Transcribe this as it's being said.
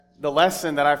The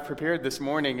lesson that I've prepared this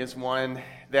morning is one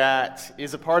that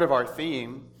is a part of our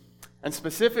theme, and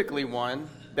specifically one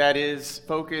that is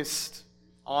focused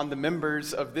on the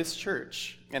members of this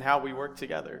church and how we work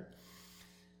together.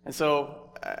 And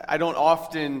so I don't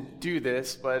often do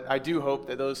this, but I do hope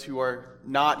that those who are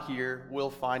not here will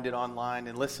find it online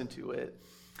and listen to it.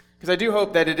 Because I do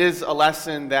hope that it is a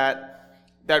lesson that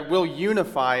will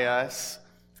unify us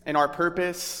in our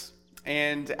purpose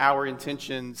and our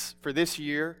intentions for this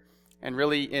year and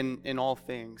really in all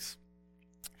things.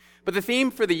 But the theme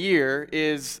for the year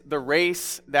is the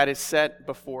race that is set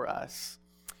before us.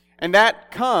 And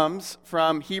that comes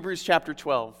from Hebrews chapter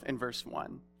 12 and verse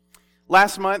 1.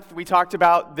 Last month, we talked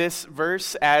about this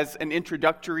verse as an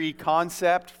introductory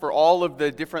concept for all of the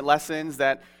different lessons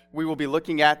that we will be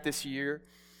looking at this year.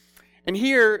 And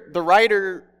here, the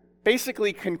writer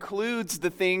basically concludes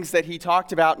the things that he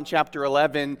talked about in chapter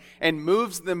 11 and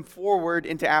moves them forward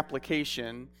into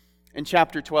application in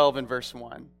chapter 12 and verse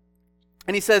 1.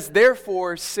 And he says,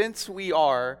 "Therefore, since we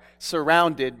are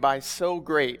surrounded by so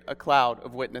great a cloud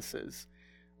of witnesses,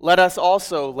 let us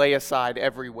also lay aside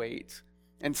every weight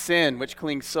and sin which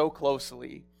clings so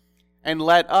closely, and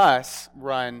let us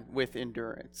run with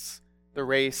endurance the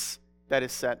race that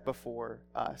is set before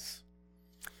us."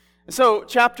 So,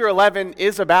 chapter 11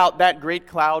 is about that great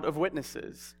cloud of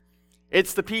witnesses.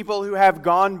 It's the people who have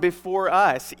gone before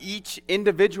us, each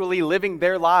individually living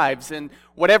their lives in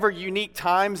whatever unique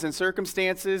times and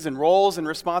circumstances and roles and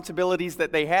responsibilities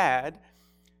that they had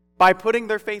by putting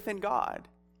their faith in God.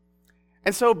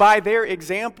 And so by their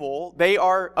example, they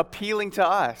are appealing to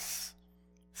us,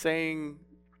 saying,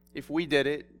 if we did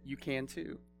it, you can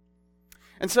too.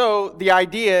 And so the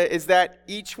idea is that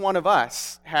each one of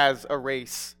us has a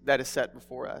race that is set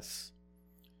before us.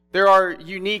 There are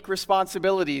unique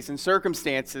responsibilities and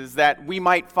circumstances that we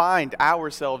might find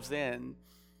ourselves in.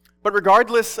 But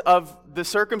regardless of the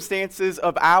circumstances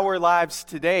of our lives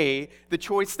today, the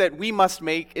choice that we must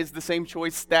make is the same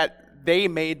choice that they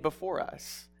made before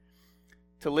us: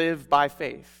 to live by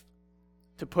faith,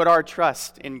 to put our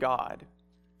trust in God,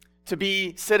 to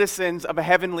be citizens of a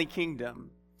heavenly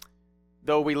kingdom,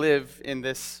 though we live in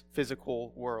this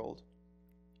physical world.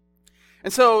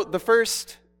 And so the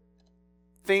first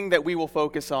thing that we will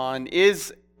focus on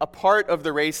is a part of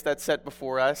the race that's set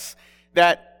before us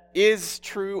that is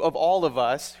true of all of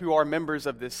us who are members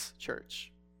of this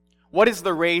church. What is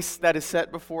the race that is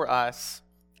set before us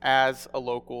as a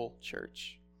local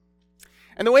church?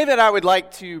 And the way that I would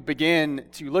like to begin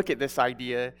to look at this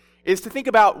idea is to think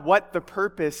about what the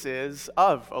purpose is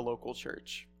of a local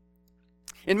church.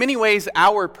 In many ways,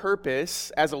 our purpose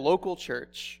as a local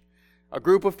church, a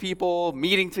group of people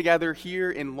meeting together here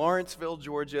in Lawrenceville,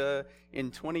 Georgia in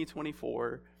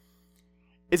 2024,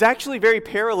 is actually very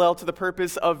parallel to the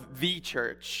purpose of the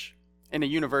church in a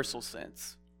universal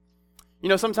sense. You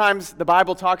know, sometimes the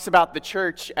Bible talks about the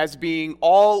church as being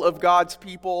all of God's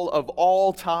people of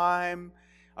all time,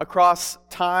 across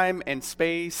time and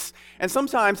space. And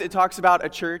sometimes it talks about a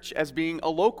church as being a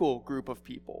local group of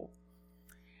people.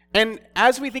 And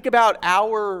as we think about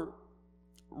our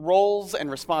roles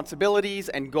and responsibilities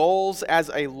and goals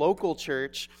as a local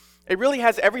church, it really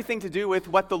has everything to do with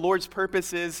what the Lord's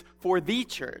purpose is for the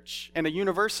church in a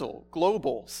universal,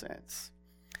 global sense.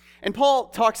 And Paul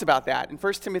talks about that in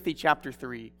 1 Timothy chapter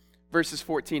 3, verses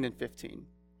 14 and 15.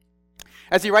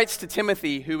 As he writes to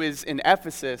Timothy, who is in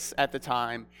Ephesus at the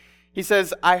time, he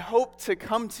says, "I hope to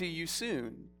come to you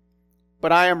soon,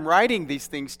 but I am writing these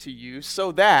things to you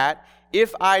so that,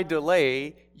 if I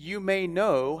delay, you may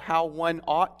know how one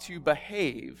ought to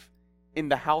behave in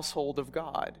the household of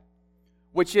God,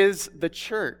 which is the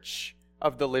church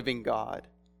of the living God,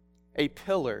 a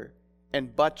pillar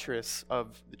and buttress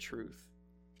of the truth."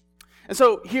 And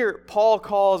so here, Paul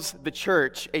calls the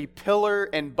church a pillar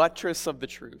and buttress of the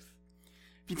truth.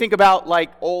 If you think about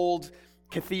like old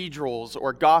cathedrals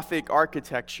or Gothic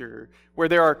architecture, where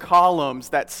there are columns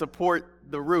that support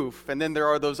the roof, and then there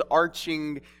are those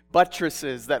arching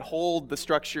buttresses that hold the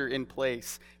structure in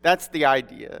place. That's the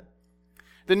idea.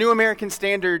 The New American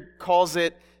Standard calls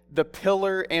it the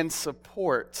pillar and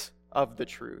support of the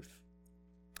truth.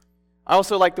 I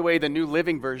also like the way the New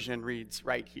Living Version reads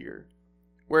right here,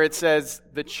 where it says,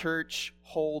 "The church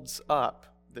holds up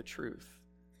the truth."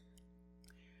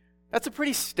 That's a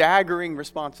pretty staggering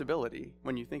responsibility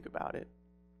when you think about it.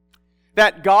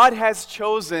 That God has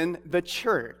chosen the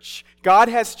church. God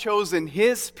has chosen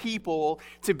His people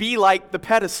to be like the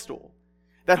pedestal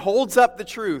that holds up the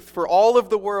truth for all of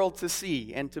the world to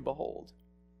see and to behold.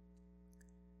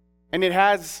 And it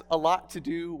has a lot to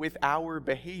do with our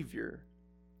behavior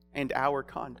and our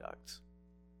conduct.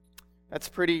 That's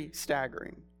pretty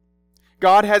staggering.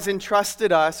 God has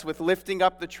entrusted us with lifting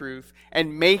up the truth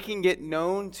and making it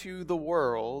known to the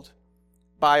world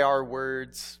by our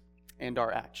words and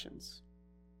our actions.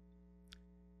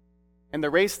 And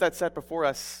the race that's set before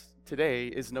us today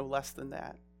is no less than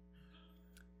that.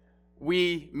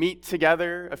 We meet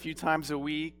together a few times a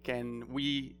week, and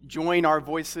we join our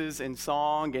voices in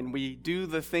song, and we do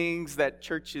the things that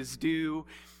churches do,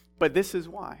 but this is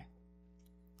why.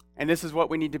 And this is what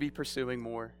we need to be pursuing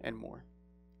more and more.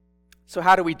 So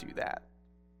how do we do that?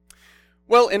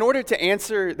 Well, in order to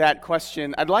answer that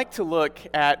question, I'd like to look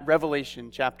at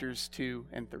Revelation chapters 2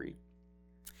 and 3.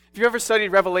 If you've ever studied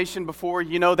Revelation before,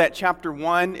 you know that chapter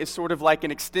 1 is sort of like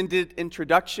an extended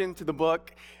introduction to the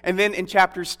book. And then in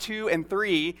chapters 2 and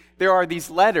 3, there are these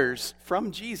letters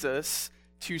from Jesus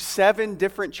to 7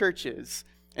 different churches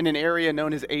in an area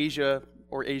known as Asia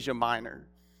or Asia Minor.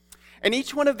 And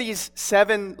each one of these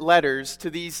 7 letters to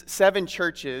these 7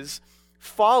 churches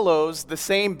follows the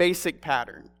same basic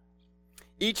pattern.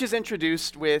 Each is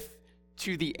introduced with,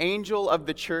 "To the angel of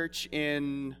the church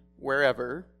in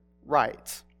wherever,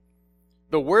 write."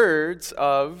 The words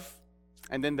of,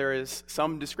 and then there is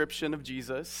some description of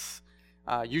Jesus,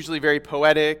 usually very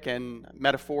poetic and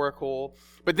metaphorical.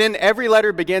 But then every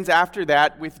letter begins after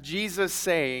that with Jesus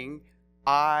saying,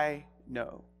 "I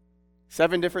know."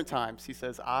 7 different times he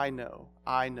says, "I know,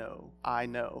 I know, I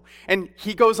know." And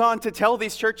he goes on to tell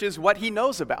these churches what he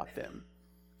knows about them,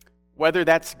 whether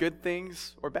that's good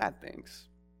things or bad things.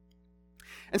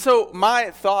 And so my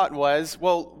thought was,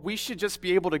 well, we should just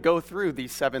be able to go through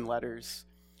these 7 letters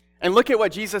and look at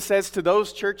what Jesus says to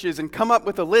those churches and come up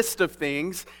with a list of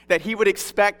things that he would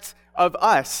expect of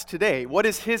us today. What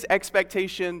is his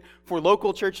expectation for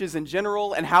local churches in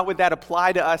general, and how would that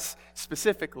apply to us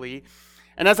specifically?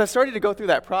 And as I started to go through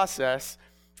that process,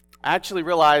 I actually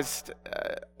realized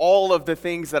all of the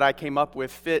things that I came up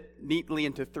with fit neatly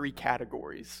into 3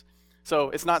 categories. So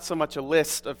it's not so much a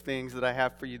list of things that I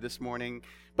have for you this morning,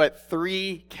 but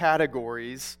 3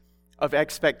 categories of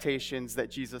expectations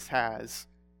that Jesus has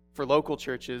for local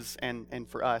churches and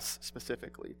for us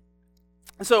specifically.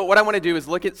 So what I want to do is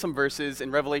look at some verses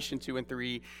in Revelation 2 and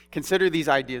 3, consider these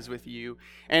ideas with you,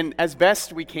 and as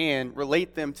best we can,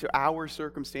 relate them to our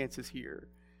circumstances here,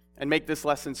 and make this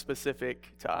lesson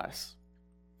specific to us.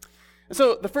 And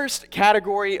so the first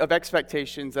category of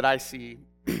expectations that I see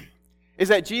is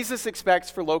that Jesus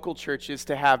expects for local churches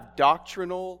to have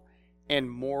doctrinal and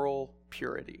moral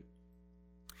purity.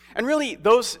 And really,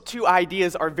 those 2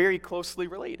 ideas are very closely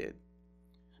related.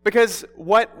 Because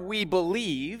what we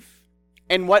believe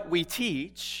and what we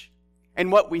teach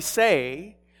and what we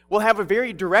say will have a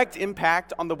very direct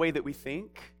impact on the way that we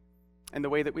think and the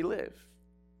way that we live.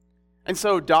 And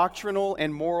so doctrinal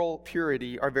and moral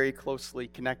purity are very closely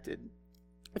connected.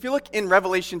 If you look in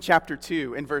Revelation chapter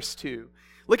 2 and verse 2,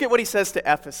 look at what he says to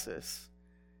Ephesus.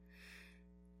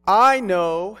 "I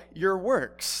know your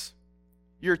works,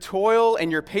 your toil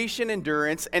and your patient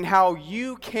endurance, and how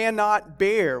you cannot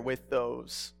bear with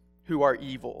those who are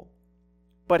evil,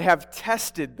 but have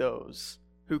tested those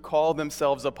who call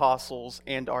themselves apostles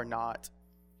and are not,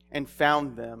 and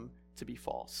found them to be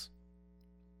false."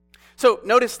 So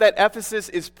notice that Ephesus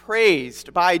is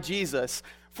praised by Jesus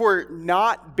for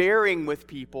not bearing with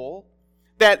people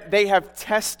that they have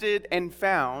tested and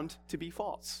found to be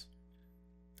false.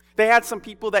 They had some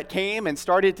people that came and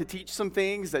started to teach some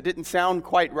things that didn't sound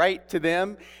quite right to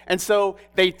them, and so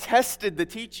they tested the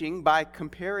teaching by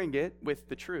comparing it with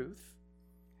the truth.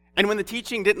 And when the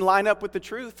teaching didn't line up with the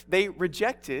truth, they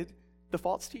rejected the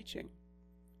false teaching.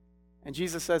 And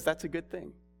Jesus says that's a good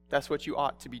thing. That's what you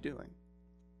ought to be doing.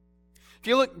 If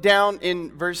you look down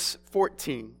in verse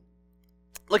 14,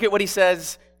 look at what he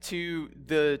says to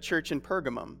the church in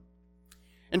Pergamum.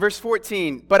 In verse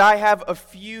 14, "But I have a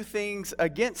few things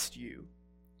against you.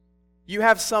 You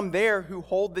have some there who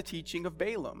hold the teaching of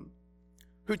Balaam,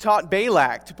 who taught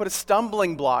Balak to put a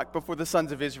stumbling block before the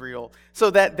sons of Israel,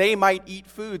 so that they might eat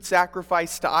food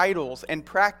sacrificed to idols and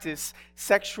practice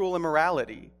sexual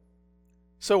immorality.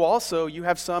 So also you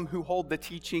have some who hold the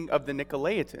teaching of the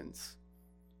Nicolaitans.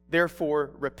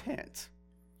 Therefore repent.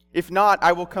 If not,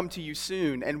 I will come to you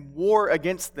soon and war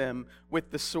against them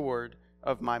with the sword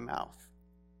of my mouth."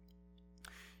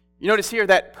 You notice here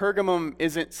that Pergamum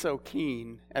isn't so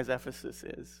keen as Ephesus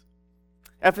is.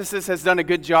 Ephesus has done a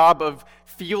good job of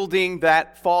fielding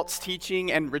that false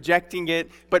teaching and rejecting it,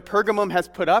 but Pergamum has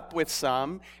put up with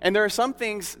some, and there are some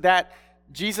things that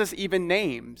Jesus even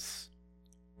names.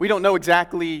 We don't know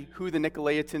exactly who the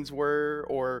Nicolaitans were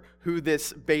or who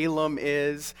this Balaam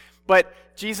is, but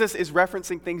Jesus is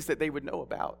referencing things that they would know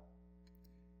about.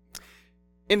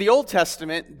 In the Old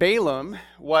Testament, Balaam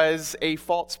was a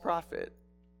false prophet.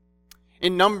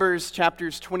 In Numbers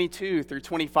chapters 22 through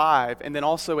 25, and then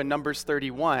also in Numbers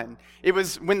 31, it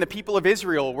was when the people of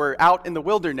Israel were out in the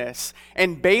wilderness,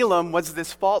 and Balaam was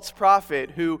this false prophet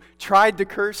who tried to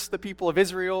curse the people of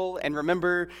Israel, and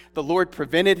remember, the Lord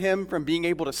prevented him from being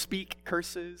able to speak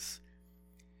curses.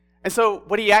 And so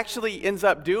what he actually ends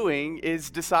up doing is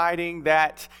deciding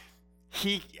that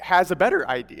he has a better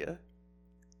idea.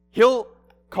 He'll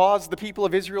cause the people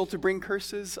of Israel to bring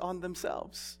curses on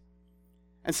themselves.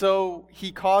 And so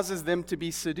he causes them to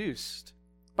be seduced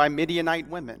by Midianite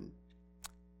women.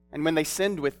 And when they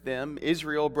sinned with them,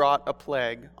 Israel brought a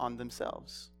plague on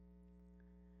themselves.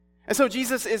 And so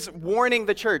Jesus is warning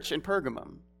the church in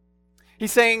Pergamum.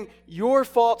 He's saying, your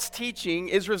false teaching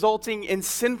is resulting in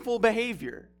sinful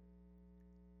behavior.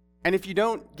 And if you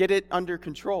don't get it under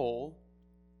control,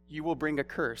 you will bring a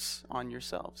curse on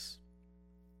yourselves.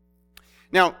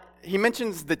 Now, he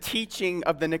mentions the teaching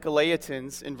of the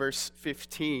Nicolaitans in verse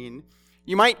 15.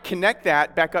 You might connect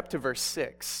that back up to verse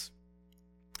 6.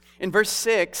 In verse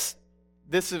 6,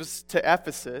 this is to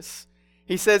Ephesus.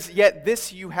 He says, yet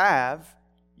this you have,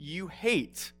 you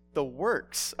hate the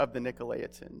works of the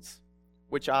Nicolaitans,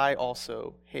 which I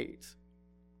also hate.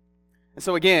 And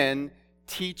so again,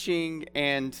 teaching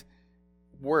and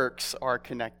works are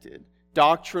connected.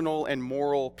 Doctrinal and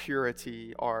moral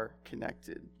purity are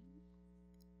connected.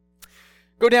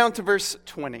 Go down to verse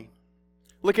 20.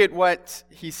 Look at what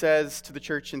he says to the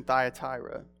church in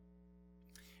Thyatira.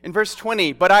 In verse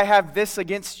 20, but I have this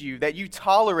against you, that you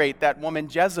tolerate that woman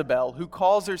Jezebel, who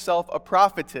calls herself a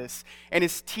prophetess, and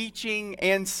is teaching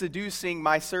and seducing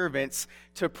my servants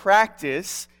to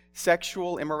practice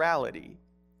sexual immorality,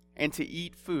 and to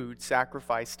eat food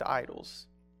sacrificed to idols.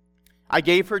 I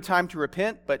gave her time to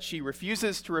repent, but she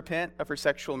refuses to repent of her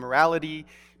sexual immorality.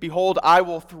 Behold, I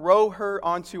will throw her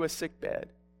onto a sickbed,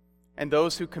 and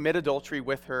those who commit adultery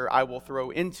with her I will throw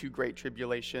into great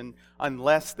tribulation,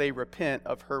 unless they repent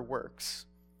of her works.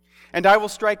 And I will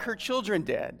strike her children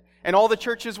dead, and all the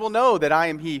churches will know that I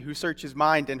am he who searches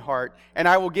mind and heart, and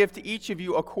I will give to each of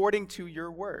you according to your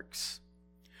works.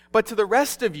 But to the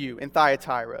rest of you in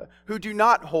Thyatira, who do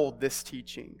not hold this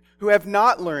teaching, who have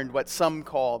not learned what some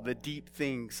call the deep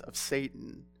things of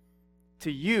Satan,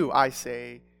 to you I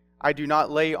say, I do not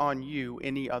lay on you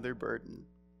any other burden.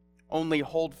 Only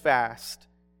hold fast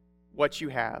what you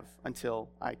have until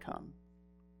I come.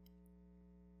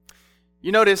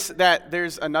 You notice that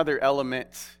there's another element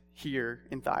here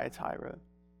in Thyatira.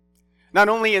 Not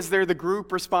only is there the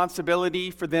group responsibility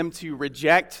for them to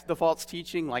reject the false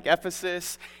teaching like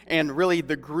Ephesus, and really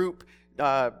the group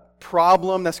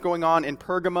problem that's going on in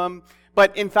Pergamum,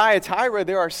 but in Thyatira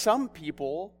there are some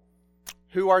people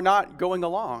who are not going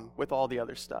along with all the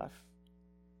other stuff.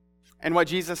 And what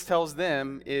Jesus tells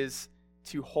them is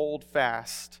to hold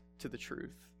fast to the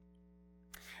truth.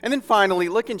 And then finally,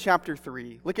 look in chapter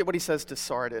 3. Look at what he says to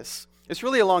Sardis. It's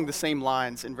really along the same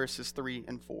lines in verses 3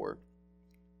 and 4.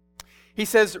 He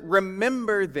says,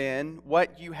 remember then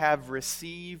what you have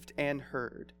received and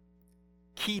heard.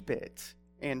 Keep it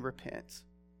and repent.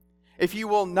 If you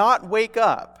will not wake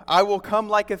up, I will come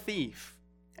like a thief,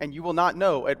 and you will not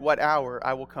know at what hour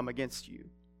I will come against you.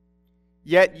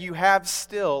 Yet you have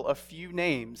still a few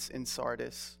names in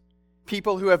Sardis,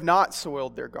 people who have not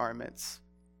soiled their garments,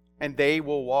 and they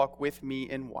will walk with me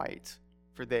in white,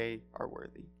 for they are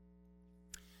worthy.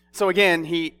 So again,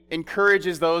 he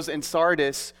encourages those in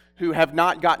Sardis who have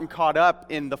not gotten caught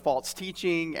up in the false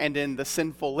teaching and in the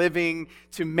sinful living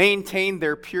to maintain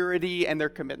their purity and their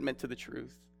commitment to the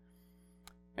truth.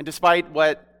 And despite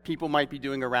what people might be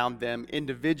doing around them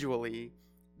individually,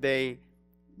 they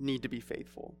need to be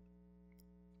faithful.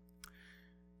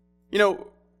 You know,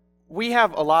 we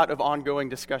have a lot of ongoing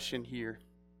discussion here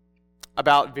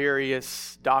about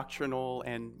various doctrinal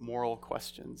and moral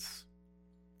questions.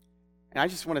 And I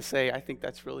just want to say, I think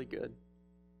that's really good.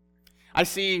 I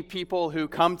see people who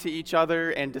come to each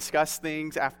other and discuss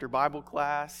things after Bible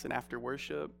class and after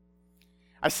worship.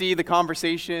 I see the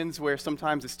conversations where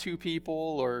sometimes it's two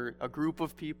people or a group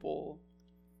of people.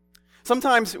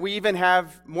 Sometimes we even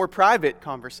have more private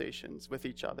conversations with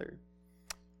each other.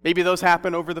 Maybe those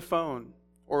happen over the phone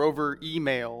or over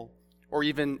email or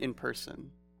even in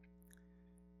person.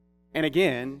 And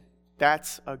again,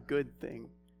 that's a good thing.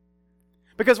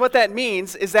 Because what that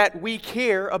means is that we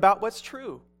care about what's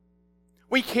true.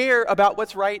 We care about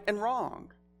what's right and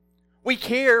wrong. We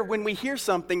care when we hear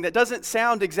something that doesn't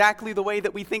sound exactly the way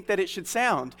that we think that it should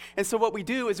sound. And so what we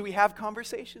do is we have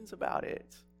conversations about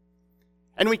it.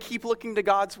 And we keep looking to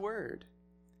God's word.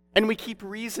 And we keep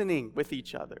reasoning with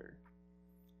each other.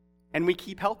 And we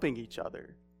keep helping each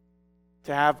other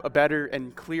to have a better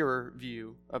and clearer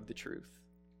view of the truth.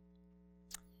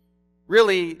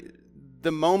 really,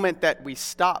 the moment that we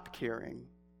stop caring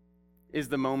is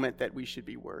the moment that we should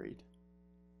be worried.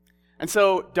 And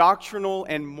so doctrinal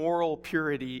and moral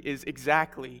purity is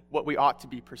exactly what we ought to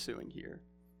be pursuing here.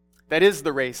 That is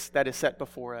the race that is set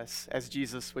before us, as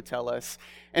Jesus would tell us.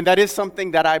 And that is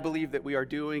something that I believe that we are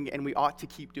doing and we ought to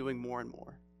keep doing more and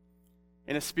more.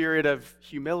 In a spirit of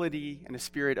humility, in a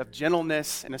spirit of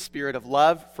gentleness, in a spirit of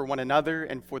love for one another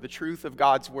and for the truth of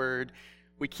God's word,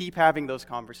 we keep having those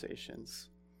conversations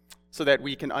so that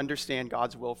we can understand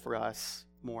God's will for us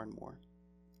more and more.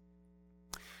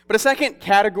 But a second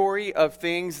category of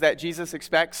things that Jesus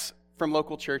expects from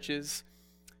local churches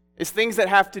is things that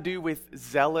have to do with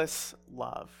zealous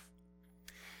love.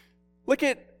 Look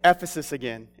at Ephesus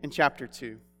again in chapter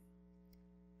 2.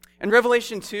 In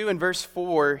Revelation 2 and verse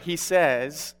 4, he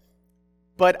says,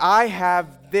 "But I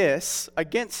have this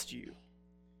against you,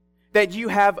 that you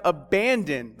have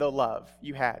abandoned the love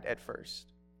you had at first.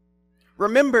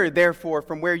 Remember, therefore,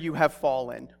 from where you have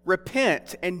fallen.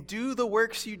 Repent and do the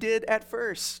works you did at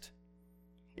first.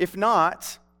 If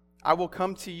not, I will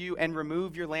come to you and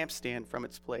remove your lampstand from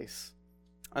its place,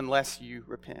 unless you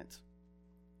repent."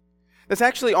 That's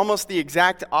actually almost the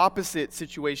exact opposite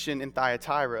situation in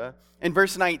Thyatira. In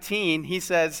verse 19, he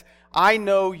says, "I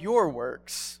know your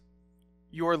works,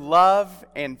 your love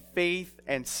and faith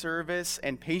and service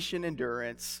and patient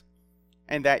endurance,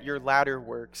 and that your latter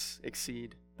works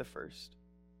exceed the first."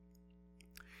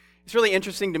 It's really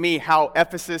interesting to me how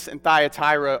Ephesus and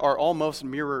Thyatira are almost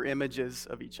mirror images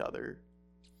of each other.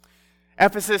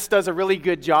 Ephesus does a really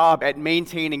good job at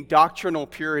maintaining doctrinal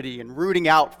purity and rooting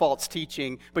out false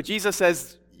teaching, but Jesus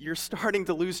says, you're starting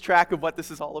to lose track of what this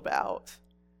is all about.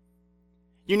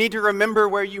 You need to remember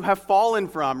where you have fallen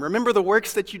from. Remember the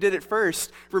works that you did at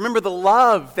first. Remember the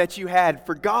love that you had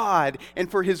for God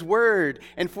and for His Word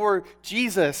and for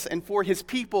Jesus and for His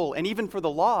people and even for the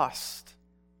lost.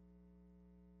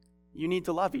 You need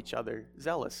to love each other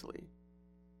zealously.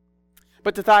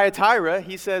 But to Thyatira,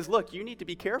 he says, look, you need to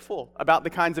be careful about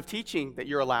the kinds of teaching that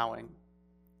you're allowing.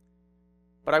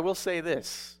 But I will say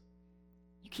this,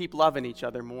 you keep loving each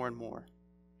other more and more,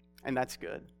 and that's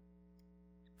good.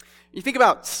 You think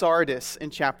about Sardis in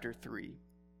chapter 3.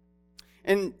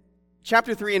 In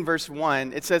chapter 3 in verse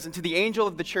 1, it says, "And to the angel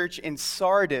of the church in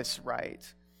Sardis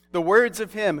write, the words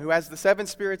of him who has the 7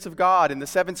 spirits of God and the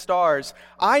 7 stars,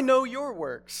 I know your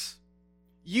works.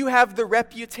 You have the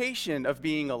reputation of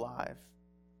being alive,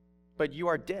 but you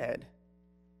are dead.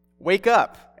 Wake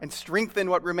up and strengthen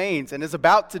what remains and is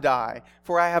about to die,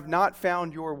 for I have not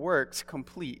found your works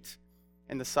complete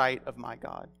in the sight of my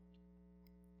God."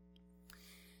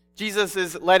 Jesus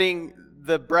is letting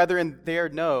the brethren there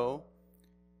know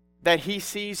that he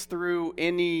sees through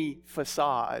any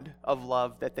facade of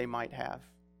love that they might have.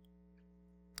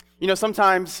 You know,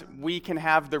 sometimes we can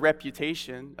have the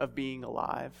reputation of being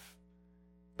alive,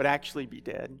 but actually be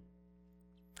dead.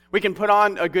 We can put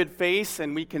on a good face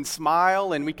and we can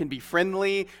smile and we can be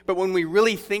friendly, but when we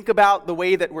really think about the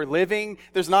way that we're living,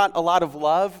 there's not a lot of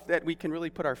love that we can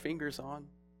really put our fingers on.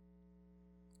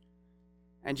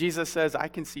 And Jesus says, I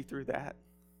can see through that.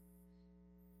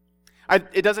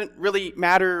 It doesn't really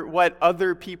matter what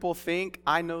other people think,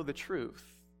 I know the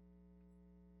truth.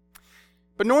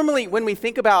 But normally when we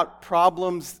think about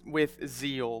problems with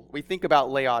zeal, we think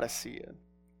about Laodicea.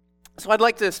 So I'd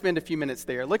like to spend a few minutes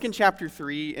there. Look in chapter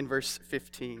 3 in verse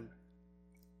 15.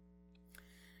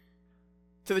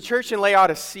 To the church in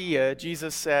Laodicea,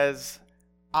 Jesus says,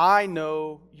 I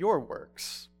know your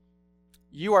works.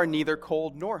 You are neither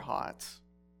cold nor hot.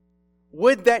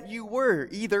 Would that you were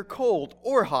either cold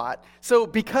or hot. So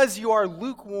because you are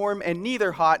lukewarm and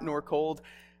neither hot nor cold,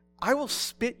 I will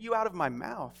spit you out of my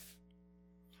mouth.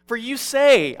 For you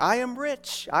say, I am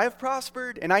rich, I have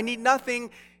prospered, and I need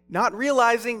nothing, not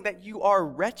realizing that you are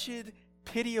wretched,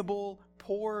 pitiable,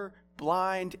 poor,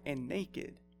 blind, and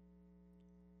naked.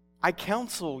 I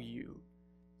counsel you,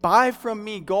 buy from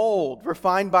me gold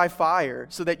refined by fire,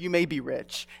 so that you may be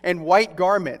rich, and white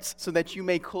garments, so that you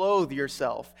may clothe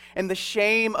yourself, and the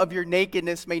shame of your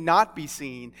nakedness may not be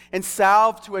seen, and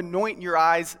salve to anoint your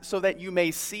eyes, so that you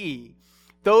may see.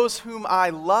 Those whom I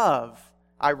love,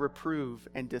 I reprove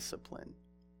and discipline.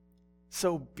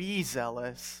 So be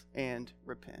zealous and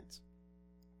repent.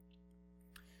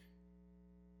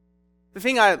 The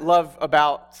thing I love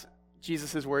about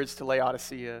Jesus' words to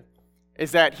Laodicea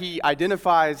is that he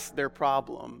identifies their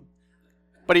problem,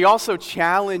 but he also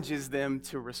challenges them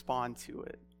to respond to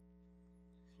it.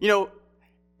 You know,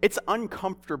 it's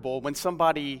uncomfortable when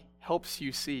somebody helps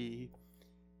you see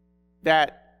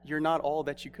that you're not all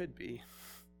that you could be.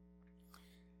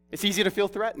 It's easy to feel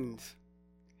threatened.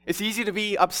 It's easy to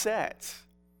be upset.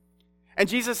 And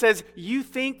Jesus says, you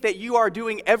think that you are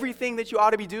doing everything that you ought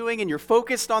to be doing and you're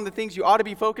focused on the things you ought to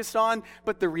be focused on,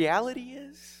 but the reality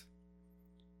is,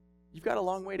 you've got a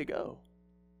long way to go.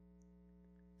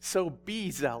 So be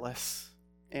zealous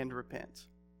and repent.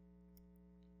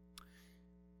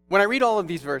 When I read all of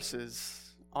these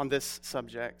verses on this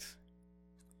subject,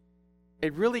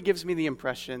 it really gives me the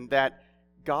impression that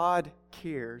God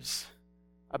cares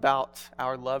about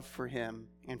our love for Him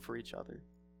and for each other.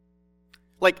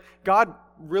 Like, God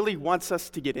really wants us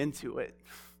to get into it.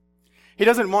 He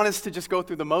doesn't want us to just go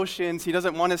through the motions. He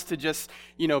doesn't want us to just,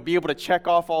 be able to check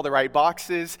off all the right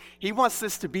boxes. He wants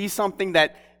this to be something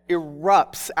that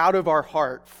erupts out of our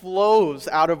heart, flows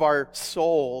out of our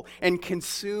soul, and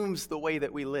consumes the way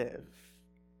that we live.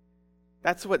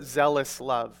 That's what zealous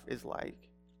love is like.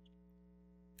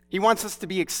 He wants us to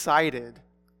be excited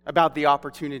about the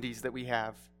opportunities that we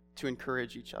have to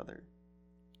encourage each other.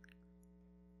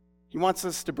 He wants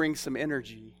us to bring some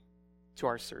energy to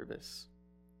our service.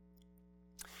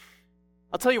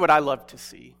 I'll tell you what I love to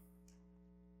see.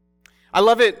 I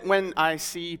love it when I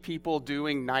see people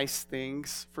doing nice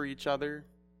things for each other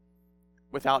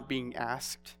without being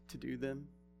asked to do them.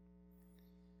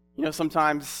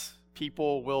 Sometimes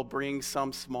people will bring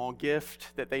some small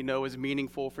gift that they know is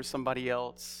meaningful for somebody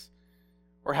else,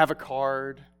 or have a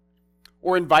card,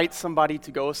 or invite somebody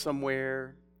to go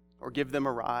somewhere, or give them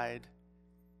a ride.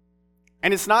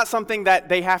 And it's not something that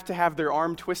they have to have their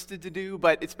arm twisted to do,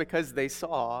 but it's because they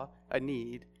saw a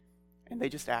need and they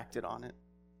just acted on it.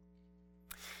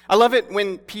 I love it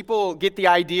when people get the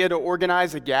idea to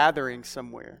organize a gathering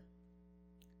somewhere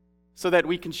so that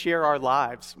we can share our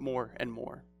lives more and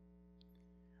more.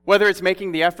 Whether it's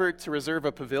making the effort to reserve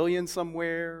a pavilion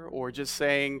somewhere, or just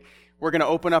saying we're going to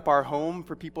open up our home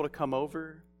for people to come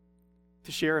over,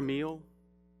 to share a meal,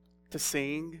 to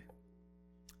sing,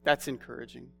 that's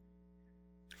encouraging.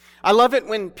 I love it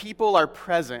when people are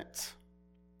present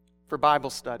for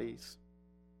Bible studies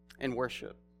and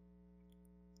worship.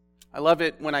 I love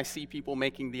it when I see people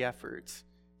making the efforts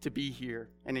to be here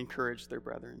and encourage their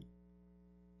brethren.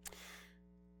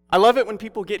 I love it when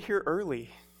people get here early.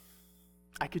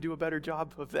 I could do a better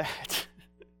job of that.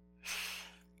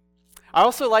 I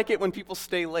also like it when people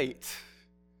stay late,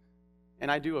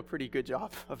 and I do a pretty good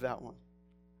job of that one.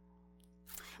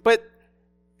 But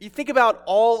you think about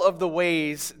all of the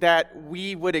ways that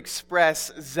we would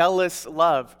express zealous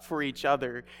love for each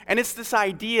other. And it's this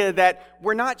idea that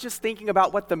we're not just thinking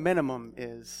about what the minimum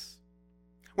is.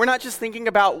 We're not just thinking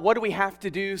about what do we have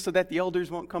to do so that the elders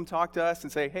won't come talk to us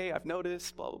and say, hey, I've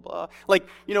noticed, blah, blah,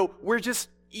 blah. We're just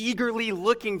eagerly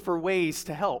looking for ways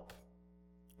to help.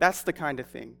 That's the kind of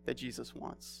thing that Jesus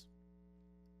wants.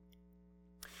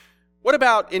 What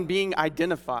about in being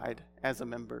identified as a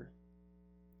member?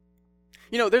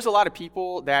 There's a lot of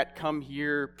people that come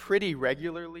here pretty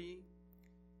regularly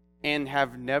and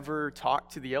have never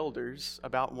talked to the elders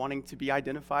about wanting to be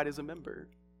identified as a member.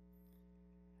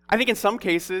 I think in some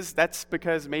cases that's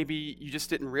because maybe you just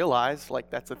didn't realize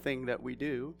that's a thing that we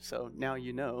do, so now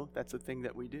you know that's a thing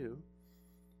that we do.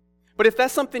 But if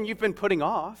that's something you've been putting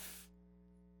off,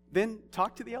 then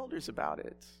talk to the elders about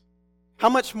it. How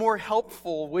much more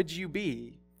helpful would you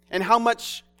be? And how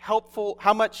much help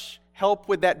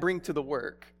would that bring to the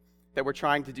work that we're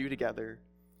trying to do together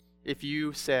if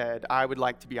you said, I would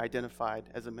like to be identified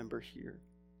as a member here?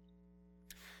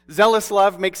 Zealous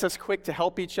love makes us quick to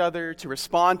help each other, to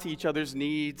respond to each other's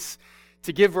needs,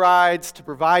 to give rides, to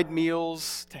provide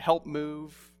meals, to help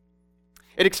move.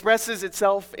 It expresses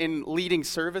itself in leading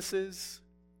services,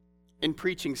 in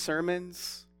preaching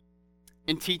sermons,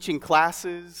 in teaching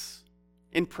classes,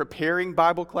 in preparing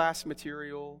Bible class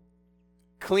material,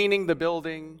 cleaning the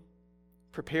building,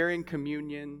 preparing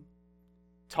communion,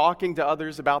 talking to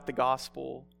others about the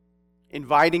gospel,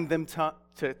 inviting them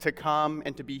to come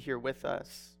and to be here with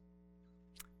us.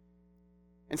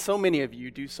 And so many of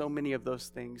you do so many of those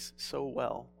things so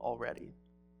well already.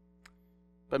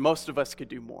 But most of us could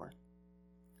do more.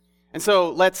 And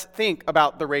so let's think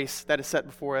about the race that is set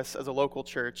before us as a local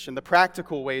church and the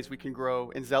practical ways we can grow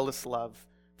in zealous love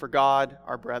for God,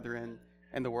 our brethren,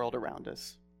 and the world around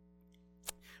us.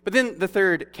 But then the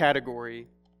third category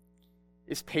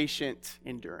is patient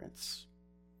endurance.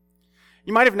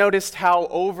 You might have noticed how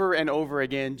over and over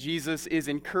again Jesus is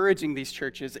encouraging these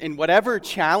churches in whatever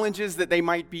challenges that they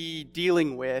might be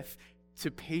dealing with to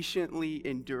patiently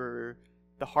endure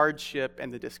the hardship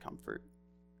and the discomfort.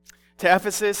 To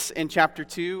Ephesus in chapter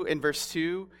 2, in verse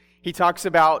 2, he talks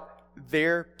about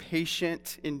their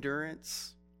patient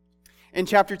endurance. In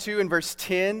chapter 2, in verse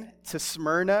 10, to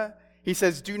Smyrna, He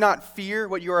says, "Do not fear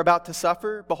what you are about to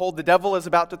suffer. Behold, the devil is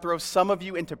about to throw some of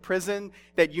you into prison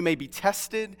that you may be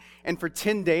tested, and for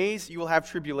 10 days you will have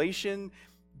tribulation.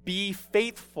 Be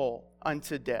faithful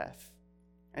unto death,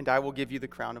 and I will give you the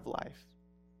crown of life."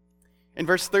 In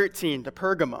verse 13, to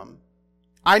Pergamum,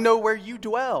 "I know where you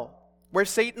dwell, where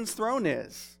Satan's throne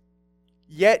is.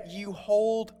 Yet you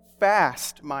hold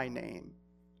fast my name,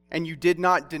 and you did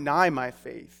not deny my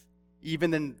faith,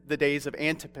 even in the days of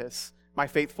Antipas, my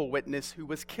faithful witness, who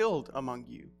was killed among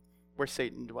you, where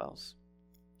Satan dwells."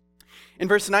 In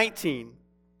verse 19,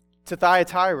 to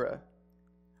Thyatira,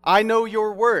 "I know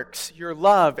your works, your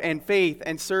love and faith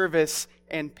and service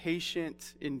and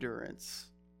patient endurance."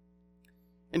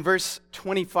 In verse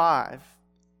 25,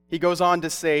 he goes on to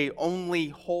say, "Only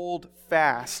hold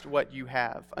fast what you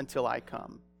have until I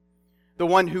come. The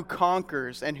one who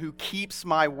conquers and who keeps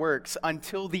my works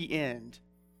until the end,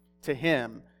 to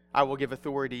him I will give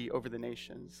authority over the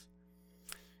nations."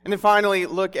 And then finally,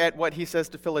 look at what he says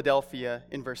to Philadelphia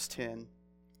in verse 10.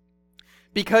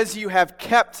 "Because you have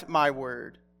kept my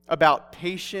word about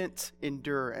patient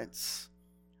endurance,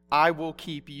 I will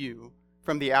keep you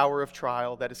from the hour of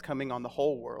trial that is coming on the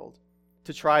whole world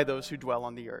to try those who dwell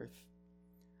on the earth.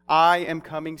 I am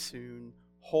coming soon.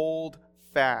 Hold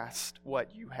fast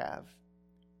what you have,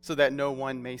 so that no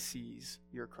one may seize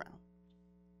your crown."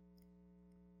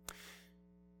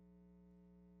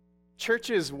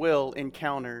 Churches will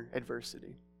encounter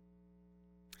adversity.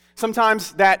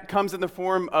 Sometimes that comes in the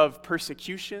form of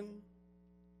persecution,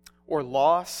 or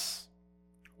loss,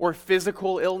 or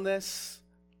physical illness,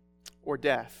 or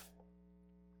death.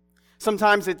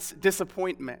 Sometimes it's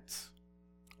disappointment,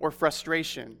 or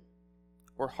frustration,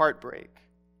 or heartbreak.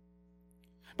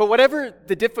 But whatever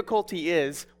the difficulty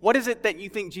is, what is it that you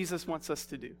think Jesus wants us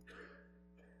to do?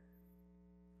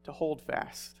 To hold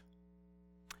fast,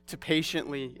 to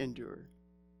patiently endure.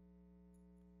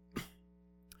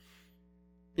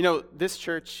 You know, this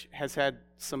church has had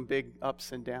some big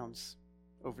ups and downs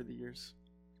over the years.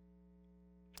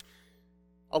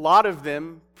 A lot of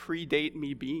them predate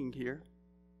me being here,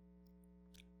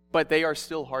 but they are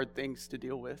still hard things to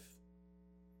deal with.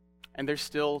 And there's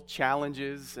still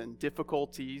challenges and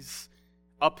difficulties,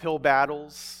 uphill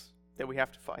battles that we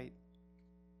have to fight.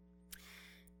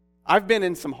 I've been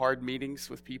in some hard meetings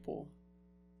with people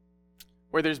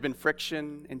where there's been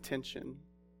friction and tension.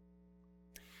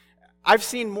 I've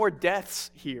seen more deaths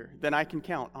here than I can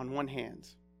count on one hand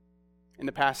in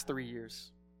the past 3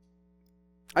 years.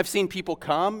 I've seen people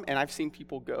come and I've seen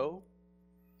people go.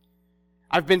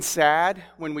 I've been sad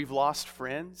when we've lost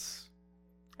friends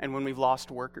and when we've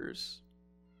lost workers.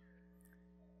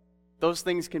 Those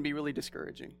things can be really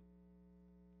discouraging.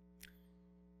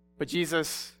 But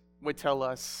Jesus would tell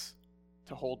us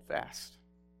to hold fast,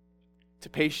 to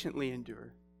patiently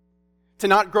endure, to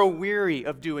not grow weary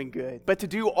of doing good, but to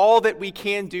do all that we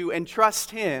can do and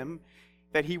trust Him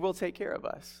that He will take care of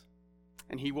us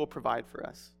and He will provide for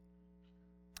us.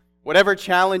 Whatever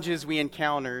challenges we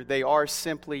encounter, they are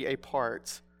simply a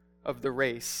part of the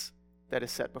race that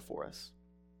is set before us.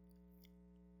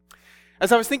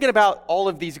 As I was thinking about all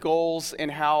of these goals and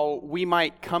how we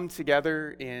might come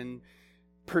together in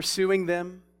pursuing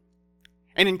them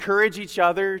and encourage each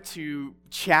other to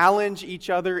challenge each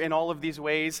other in all of these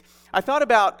ways, I thought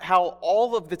about how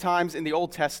all of the times in the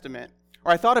Old Testament,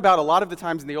 or I thought about a lot of the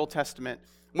times in the Old Testament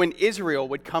when Israel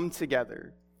would come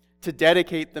together to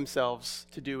dedicate themselves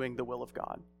to doing the will of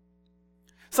God.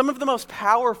 Some of the most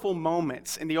powerful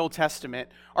moments in the Old Testament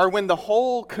are when the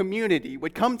whole community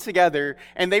would come together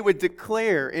and they would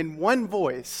declare in one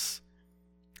voice,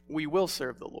 "We will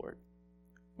serve the Lord.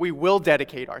 We will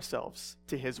dedicate ourselves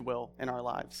to His will in our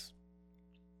lives."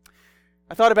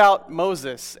 I thought about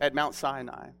Moses at Mount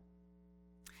Sinai.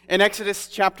 In Exodus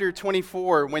chapter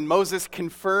 24, when Moses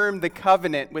confirmed the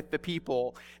covenant with the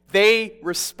people, they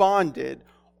responded,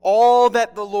 "All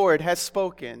that the Lord has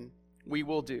spoken, we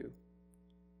will do,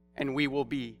 and we will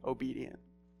be obedient."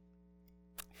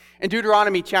 In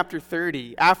Deuteronomy chapter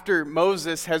 30, after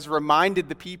Moses has reminded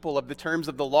the people of the terms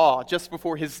of the law just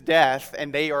before his death,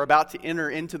 and they are about to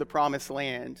enter into the promised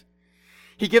land,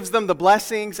 he gives them the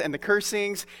blessings and the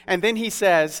cursings, and then he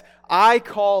says, "I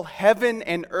call heaven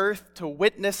and earth to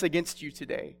witness against you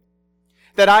today,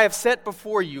 that I have set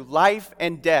before you life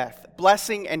and death,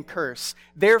 blessing and curse.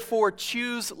 Therefore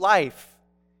choose life,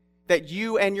 that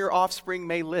you and your offspring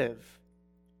may live,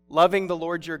 loving the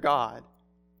Lord your God,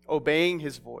 obeying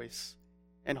His voice,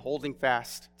 and holding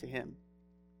fast to Him."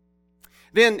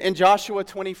 Then in Joshua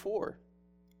 24,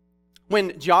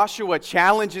 when Joshua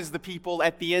challenges the people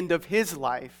at the end of his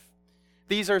life,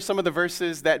 these are some of the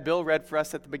verses that Bill read for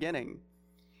us at the beginning.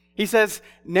 He says,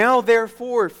 "Now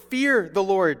therefore fear the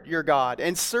Lord your God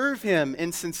and serve him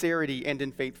in sincerity and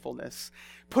in faithfulness.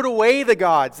 Put away the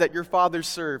gods that your fathers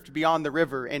served beyond the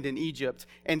river and in Egypt,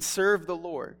 and serve the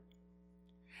Lord."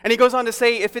 And he goes on to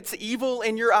say, "If it's evil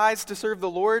in your eyes to serve the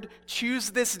Lord, choose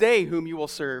this day whom you will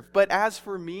serve. But as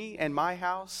for me and my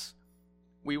house,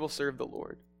 we will serve the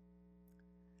Lord."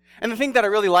 And the thing that I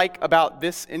really like about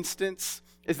this instance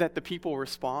is that the people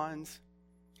respond.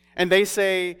 And they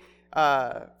say,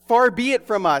 "Far be it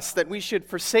from us that we should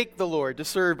forsake the Lord to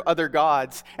serve other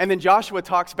gods." And then Joshua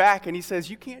talks back and he says,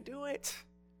 "You can't do it.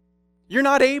 You're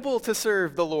not able to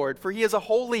serve the Lord, for he is a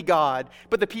holy God."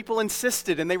 But the people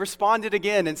insisted, and they responded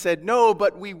again and said, "No,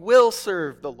 but we will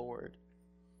serve the Lord."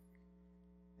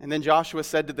 And then Joshua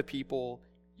said to the people,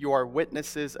 "You are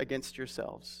witnesses against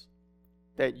yourselves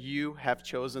that you have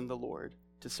chosen the Lord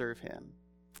to serve him."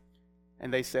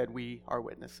 And they said, "We are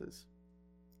witnesses."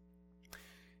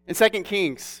 In 2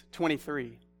 Kings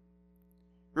 23,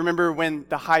 remember when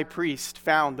the high priest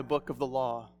found the book of the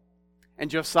law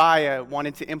and Josiah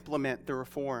wanted to implement the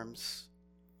reforms.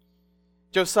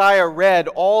 Josiah read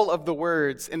all of the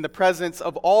words in the presence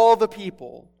of all the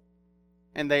people,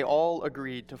 and they all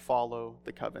agreed to follow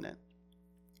the covenant.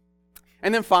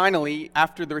 And then finally,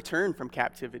 after the return from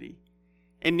captivity,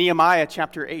 in Nehemiah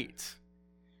chapter 8,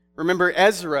 remember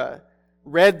Ezra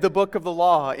read the book of the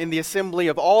law in the assembly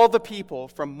of all the people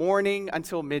from morning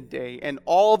until midday, and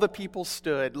all the people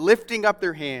stood, lifting up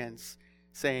their hands,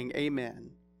 saying,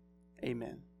 "Amen,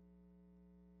 amen."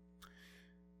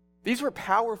 These were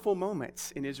powerful moments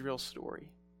in Israel's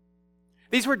story.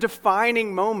 These were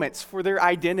defining moments for their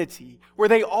identity, where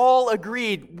they all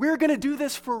agreed, we're going to do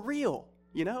this for real,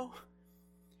 you know?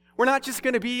 We're not just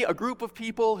going to be a group of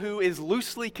people who is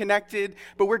loosely connected,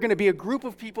 but we're going to be a group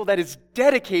of people that is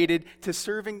dedicated to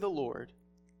serving the Lord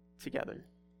together.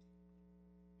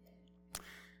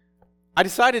 I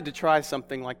decided to try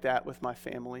something like that with my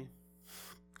family.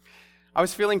 I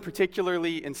was feeling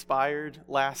particularly inspired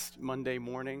last Monday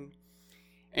morning,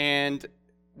 and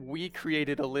we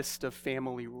created a list of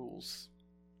family rules.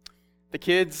 The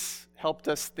kids helped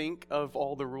us think of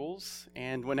all the rules,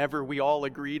 and whenever we all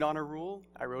agreed on a rule,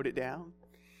 I wrote it down.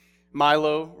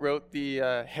 Milo wrote the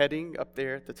heading up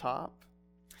there at the top.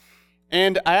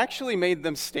 And I actually made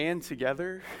them stand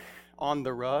together on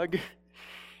the rug,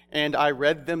 and I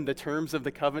read them the terms of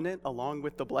the covenant along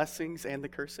with the blessings and the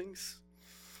cursings.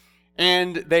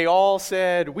 And they all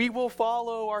said, "We will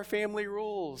follow our family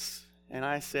rules." And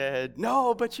I said,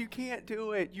 "No, but you can't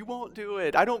do it. You won't do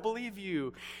it. I don't believe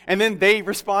you." And then they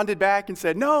responded back and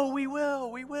said, "No, we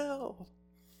will, we will."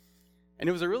 And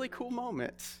it was a really cool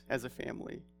moment as a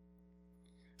family.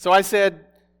 So I said,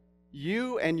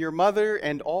 "You and your mother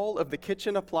and all of the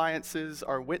kitchen appliances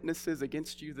are witnesses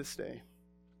against you this day,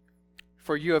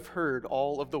 for you have heard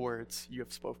all of the words you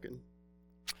have spoken."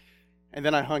 And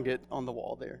then I hung it on the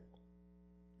wall there.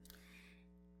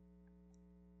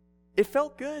 It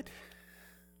felt good.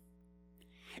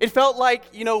 It felt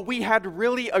like, we had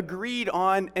really agreed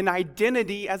on an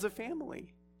identity as a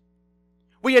family.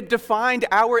 We had defined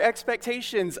our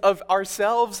expectations of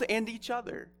ourselves and each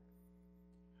other.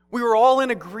 We were all in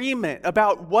agreement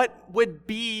about what would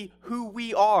be who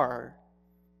we are.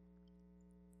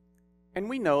 And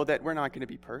we know that we're not going to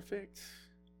be perfect.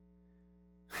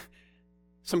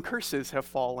 Some curses have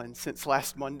fallen since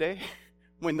last Monday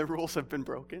when the rules have been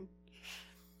broken.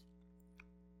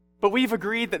 But we've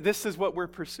agreed that this is what we're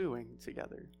pursuing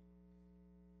together.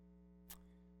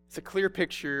 It's a clear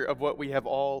picture of what we have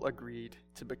all agreed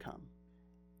to become.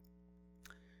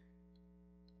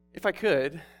 If I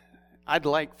could, I'd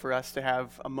like for us to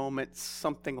have a moment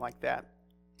something like that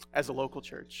as a local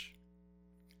church.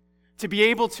 To be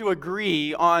able to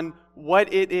agree on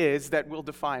what it is that will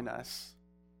define us.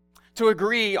 To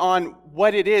agree on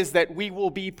what it is that we will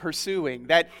be pursuing.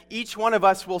 That each one of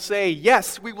us will say,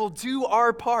 yes, we will do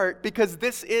our part because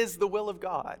this is the will of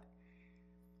God.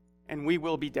 And we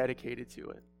will be dedicated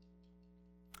to it.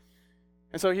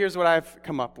 And so here's what I've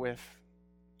come up with.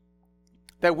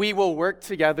 That we will work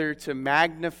together to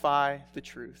magnify the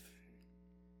truth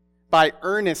by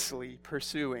earnestly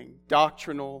pursuing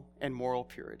doctrinal and moral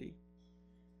purity.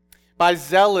 By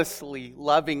zealously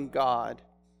loving God,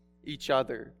 each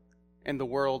other, and the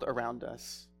world around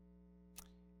us.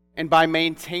 And by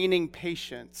maintaining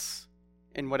patience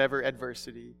in whatever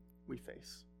adversity we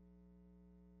face.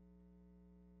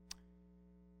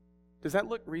 Does that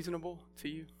look reasonable to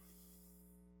you?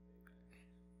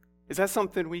 Is that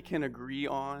something we can agree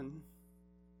on?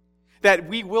 That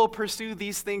we will pursue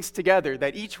these things together,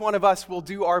 that each one of us will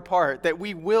do our part, that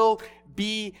we will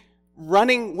be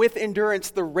running with endurance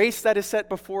the race that is set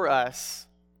before us,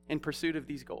 in pursuit of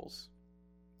these goals.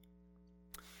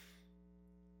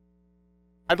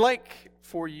 I'd like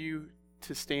for you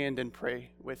to stand and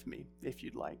pray with me, if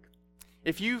you'd like.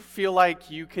 If you feel like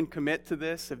you can commit to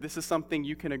this, if this is something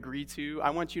you can agree to, I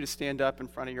want you to stand up in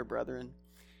front of your brethren.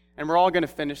 And we're all going to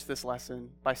finish this lesson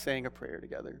by saying a prayer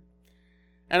together.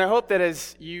 And I hope that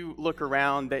as you look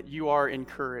around that you are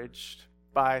encouraged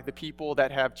by the people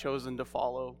that have chosen to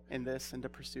follow in this and to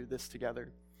pursue this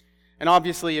together. And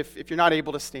obviously, if you're not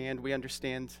able to stand, we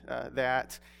understand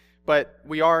that. But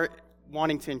we are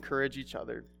wanting to encourage each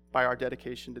other by our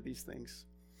dedication to these things.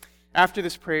 After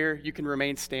this prayer, you can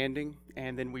remain standing,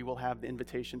 and then we will have the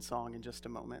invitation song in just a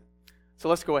moment. So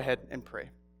let's go ahead and pray.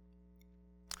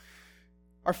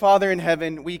 Our Father in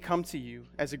heaven, we come to you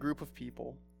as a group of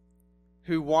people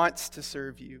who wants to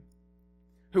serve you,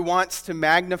 who wants to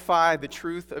magnify the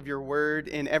truth of your word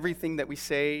in everything that we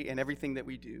say and everything that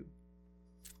we do.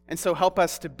 And so help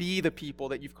us to be the people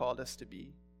that you've called us to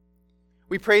be.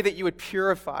 We pray that you would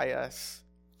purify us,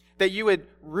 that you would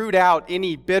root out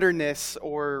any bitterness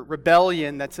or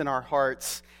rebellion that's in our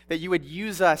hearts, that you would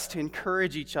use us to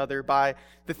encourage each other by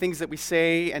the things that we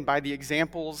say and by the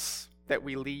examples that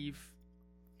we leave,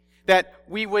 that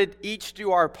we would each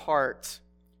do our part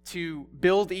to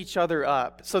build each other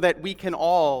up so that we can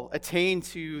all attain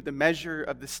to the measure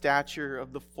of the stature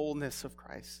of the fullness of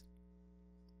Christ.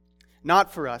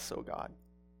 Not for us, O God.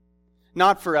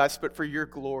 Not for us, but for your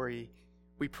glory.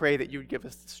 We pray that you would give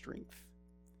us the strength.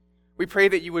 We pray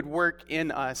that you would work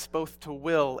in us both to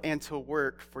will and to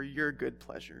work for your good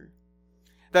pleasure.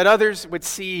 That others would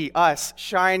see us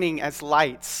shining as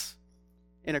lights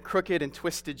in a crooked and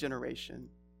twisted generation.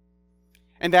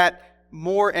 And that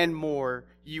more and more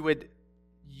you would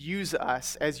use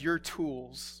us as your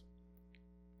tools,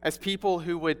 as people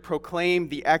who would proclaim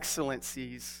the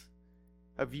excellencies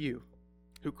of you,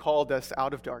 who called us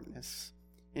out of darkness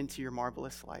into your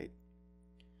marvelous light.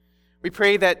 We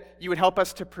pray that you would help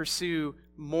us to pursue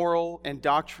moral and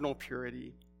doctrinal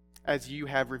purity as you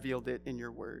have revealed it in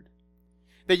your word.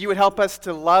 That you would help us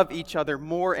to love each other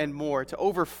more and more, to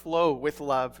overflow with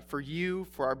love for you,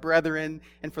 for our brethren,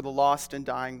 and for the lost and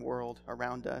dying world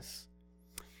around us.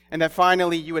 And that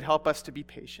finally you would help us to be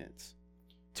patient,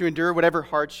 to endure whatever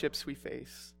hardships we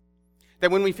face. That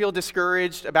when we feel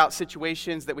discouraged about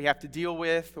situations that we have to deal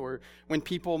with, or when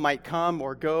people might come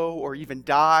or go or even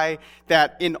die,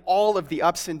 that in all of the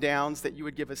ups and downs that you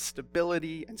would give us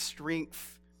stability and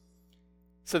strength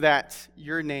so that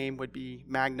your name would be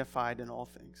magnified in all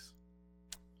things.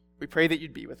 We pray that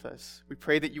you'd be with us. We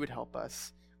pray that you would help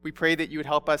us. We pray that you would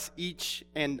help us each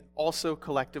and also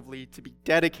collectively to be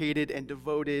dedicated and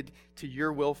devoted to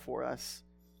your will for us,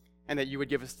 and that you would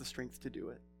give us the strength to do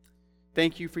it.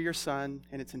 Thank you for your Son,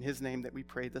 and it's in his name that we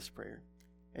pray this prayer.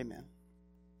 Amen.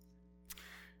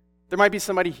 There might be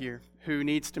somebody here who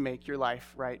needs to make your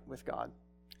life right with God.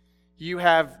 You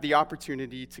have the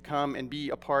opportunity to come and be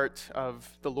a part of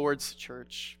the Lord's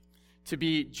church, to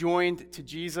be joined to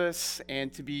Jesus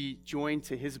and to be joined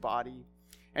to his body.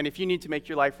 And if you need to make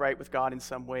your life right with God in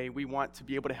some way, we want to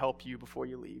be able to help you before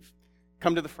you leave.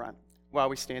 Come to the front while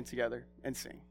we stand together and sing.